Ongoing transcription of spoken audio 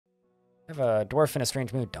I have a dwarf in a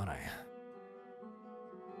strange mood, don't I?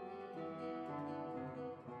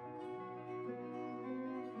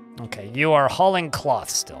 Okay, you are hauling cloth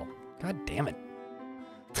still. God damn it.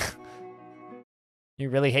 You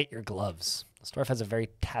really hate your gloves. This dwarf has a very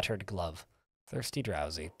tattered glove. Thirsty,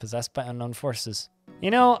 drowsy, possessed by unknown forces.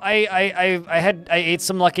 You know, I ate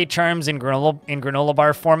some Lucky Charms in granola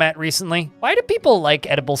bar format recently. Why do people like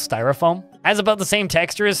edible styrofoam? It has about the same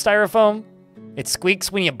texture as styrofoam. It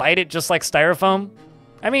squeaks when you bite it, just like styrofoam.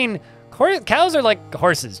 I mean, cows are like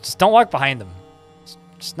horses. Just don't walk behind them. It's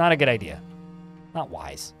just not a good idea. Not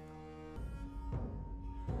wise.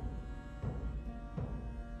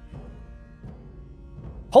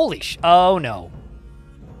 Holy oh no.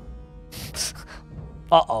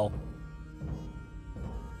 Uh-oh.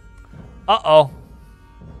 Uh-oh.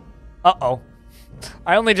 Uh-oh.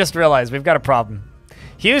 I only just realized we've got a problem.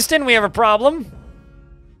 Houston, we have a problem.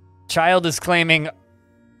 Child is claiming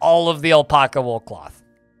all of the alpaca wool cloth.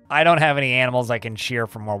 I don't have any animals I can shear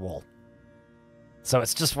for more wool. So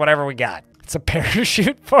it's just whatever we got. It's a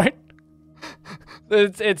parachute for it.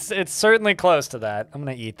 It's certainly close to that. I'm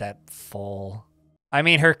gonna eat that full. I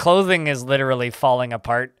mean, her clothing is literally falling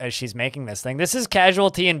apart as she's making this thing. This is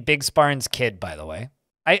Casualty and Big Sparn's kid, by the way.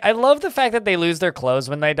 I love the fact that they lose their clothes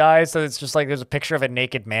when they die, so it's just like there's a picture of a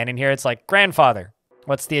naked man in here. It's like, grandfather,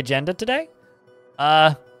 what's the agenda today?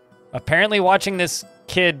 Apparently watching this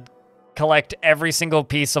kid collect every single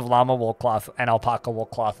piece of llama wool cloth and alpaca wool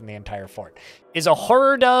cloth in the entire fort. Is a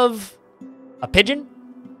horde of a pigeon?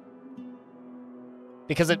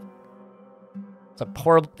 Because it's a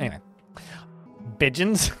poor, anyway.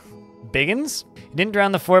 Pigeons? Biggins? He didn't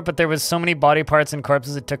drown the fort, but there was so many body parts and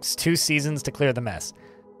corpses it took 2 seasons to clear the mess.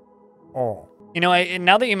 Oh. You know,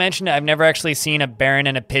 now that you mentioned it, I've never actually seen a baron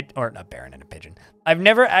and a pigeon. I've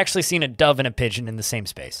never actually seen a dove and a pigeon in the same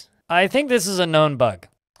space. I think this is a known bug.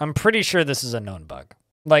 I'm pretty sure this is a known bug.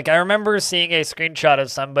 Like, I remember seeing a screenshot of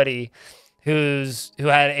somebody who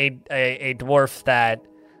had a dwarf that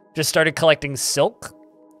just started collecting silk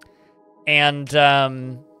and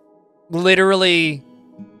literally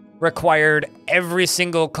required every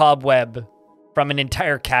single cobweb from an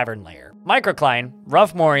entire cavern layer. Microcline,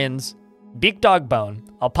 rough morions, beak dog bone,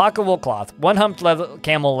 alpaca wool cloth, one-humped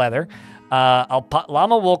camel leather,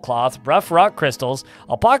 llama wool cloth, rough rock crystals,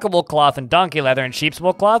 alpaca wool cloth and donkey leather and sheep's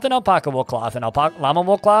wool cloth and alpaca wool cloth and llama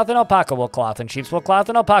wool cloth and alpaca wool cloth and sheep's wool cloth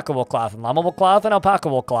and alpaca wool cloth and llama wool cloth and alpaca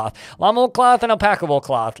wool cloth, llama wool cloth and alpaca wool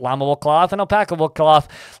cloth, llama wool cloth and alpaca wool cloth,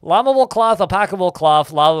 llama wool cloth, alpaca wool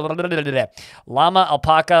cloth, llama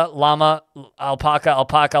alpaca, llama alpaca,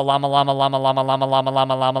 alpaca, llama llama llama llama llama llama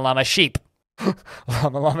llama llama llama sheep.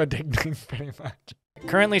 Llama ding ding pretty much.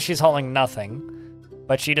 Currently she's hauling nothing.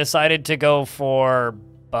 But she decided to go for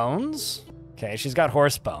bones? Okay, she's got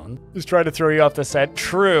horse bone. Just trying to throw you off the set.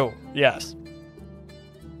 True, yes.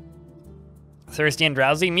 Thirsty and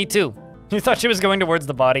drowsy? Me too. You thought she was going towards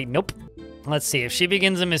the body? Nope. Let's see, if she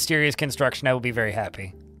begins a mysterious construction, I will be very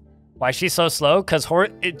happy. Why is she so slow?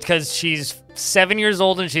 Because she's 7 years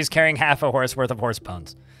old and she's carrying half a horse worth of horse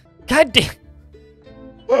bones. God damn.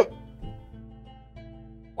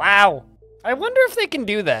 Wow. I wonder if they can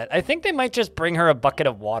do that. I think they might just bring her a bucket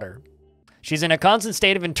of water. She's in a constant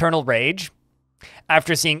state of internal rage.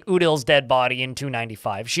 After seeing Udil's dead body in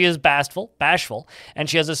 295, she is bashful, and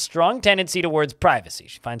she has a strong tendency towards privacy.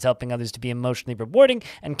 She finds helping others to be emotionally rewarding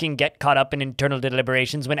and can get caught up in internal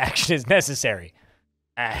deliberations when action is necessary.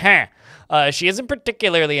 She isn't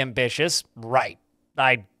particularly ambitious. Right.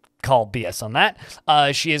 I call BS on that.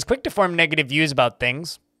 She is quick to form negative views about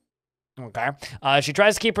things. Okay. She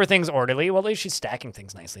tries to keep her things orderly. Well, at least she's stacking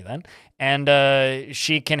things nicely then. And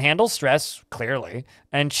she can handle stress, clearly.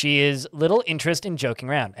 And she is little interest in joking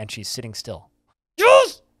around. And she's sitting still.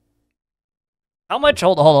 Yes! How much?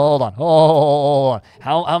 Hold on.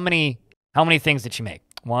 How many things did she make?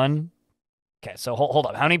 1. Okay, so hold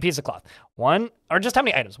up. How many pieces of cloth? 1, or just how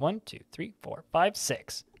many items? 1, 2, 3, 4, 5,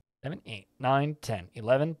 6, 7, 8, 9, 10,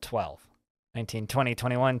 11, 12, 19, 20,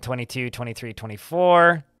 21, 22, 23,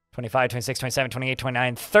 24... 25, 26, 27, 28,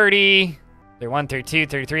 29, 30, 31, 32,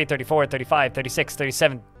 33, 34, 35, 36,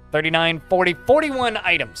 37, 39, 40, 41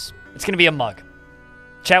 items. It's going to be a mug.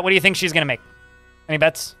 Chat, what do you think she's going to make? Any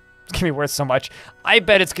bets? It's going to be worth so much. I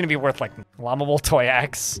bet it's going to be worth like llama wool toy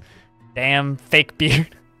axe. Damn, fake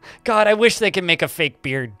beard. God, I wish they could make a fake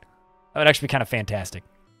beard. That would actually be kind of fantastic.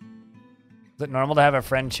 Is it normal to have a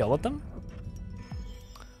friend chill with them?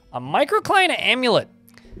 A microcline amulet.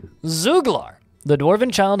 Zuglar. The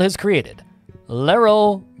Dwarven child has created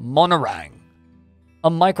Lero Monorang, a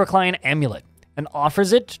microcline amulet, and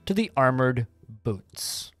offers it to the armored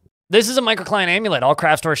boots. This is a microcline amulet. All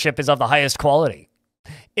craft store ship is of the highest quality.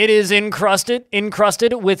 It is encrusted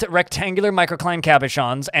with rectangular microcline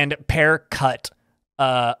cabochons and pear-cut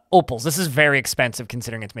opals. This is very expensive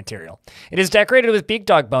considering its material. It is decorated with beak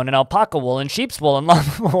dog bone and alpaca wool and sheep's wool and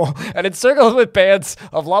llama wool, and it's circled with bands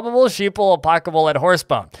of llama wool, sheep wool, alpaca wool, and horse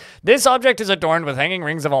bone. This object is adorned with hanging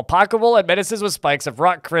rings of alpaca wool and menaces with spikes of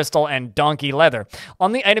rock crystal and donkey leather.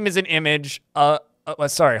 On the item is an image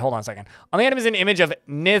sorry, hold on a second. On the item is an image of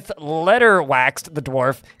Nith letter waxed the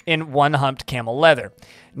dwarf in one-humped camel leather.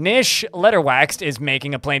 Nish letter waxed is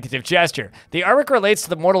making a plaintive gesture. The artwork relates to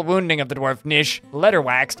the mortal wounding of the dwarf Nish letter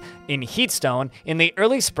waxed in heatstone in the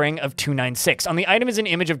early spring of 296. On the item is an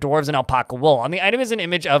image of dwarves in alpaca wool. On the item is an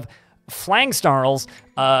image of Flangsnarls,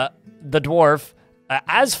 the dwarf,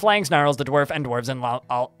 as Flangsnarls, the dwarf, and dwarves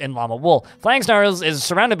in llama wool. Flangsnarls is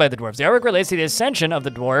surrounded by the dwarves. The artwork relates to the ascension of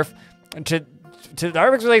the dwarf the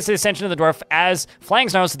artwork relates to the ascension of the dwarf as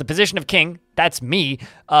Flangsnarls to the position of king, that's me,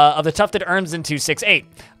 of the tufted urns in 268.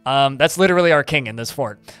 That's literally our king in this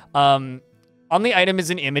fort. On the item is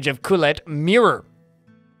an image of Kulet mirror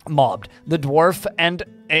mobbed, the dwarf, and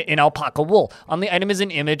in alpaca wool. On the item is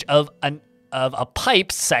an image of a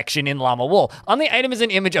pipe section in llama wool. On the item is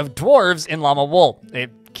an image of dwarves in llama wool.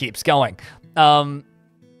 It keeps going.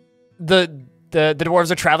 The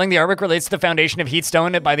dwarves are traveling. The artwork relates to the foundation of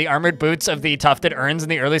heatstone by the armored boots of the tufted urns in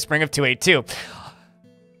the early spring of 282.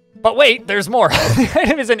 But wait, there's more. The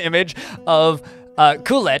item is an image of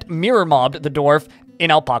Kulet mirror mobbed the dwarf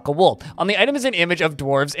in alpaca wool. On the item is an image of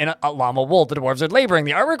dwarves in llama wool. The dwarves are laboring.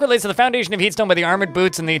 The artwork relates to the foundation of heatstone by the armored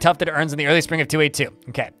boots and the tufted urns in the early spring of 282.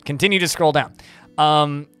 Okay, continue to scroll down.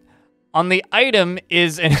 On the item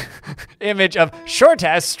is an image of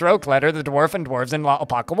Shortass stroke leather, the dwarf, and dwarves in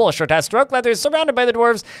alpaca wool. Shortass stroke leather is surrounded by the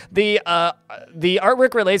dwarves. The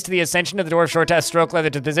artwork relates to the ascension of the dwarf Shortass stroke leather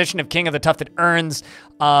to the position of king of the tufted urns.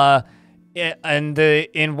 In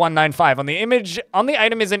 195. On the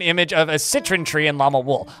item is an image of a citron tree in llama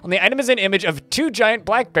wool. On the item is an image of 2 giant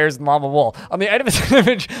black bears in llama wool. On the item is an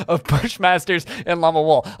image of bushmasters in llama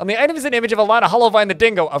wool. On the item is an image of Ilana Hollowvine the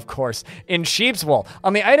dingo, of course, in sheep's wool.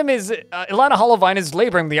 On the item is Ilana Hollowvine is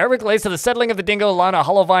laboring. The artwork relates to the settling of the dingo Ilana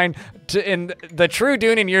Hollowvine in the true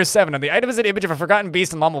dune in year 7. On the item is an image of a forgotten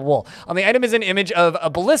beast in llama wool. On the item is an image of a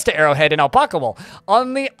ballista arrowhead in alpaca wool.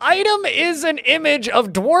 On the item is an image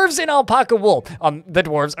of dwarves in alpaca wool. The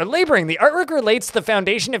dwarves are laboring. The artwork relates to the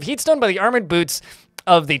foundation of heatstone by the armored boots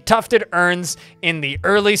of the tufted urns in the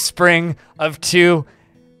early spring of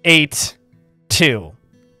 282.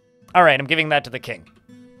 All right, I'm giving that to the king.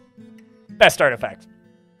 Best artifact.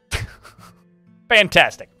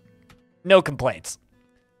 Fantastic. No complaints.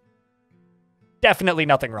 Definitely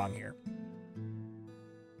nothing wrong here.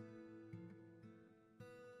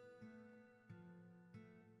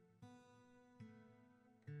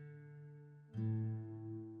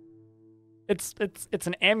 It's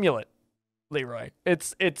an amulet, Leroy.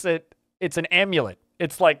 It's an amulet.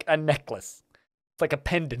 It's like a necklace. It's like a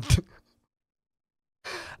pendant.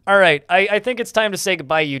 All right, I think it's time to say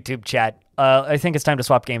goodbye, YouTube chat. I think it's time to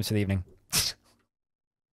swap games for the evening.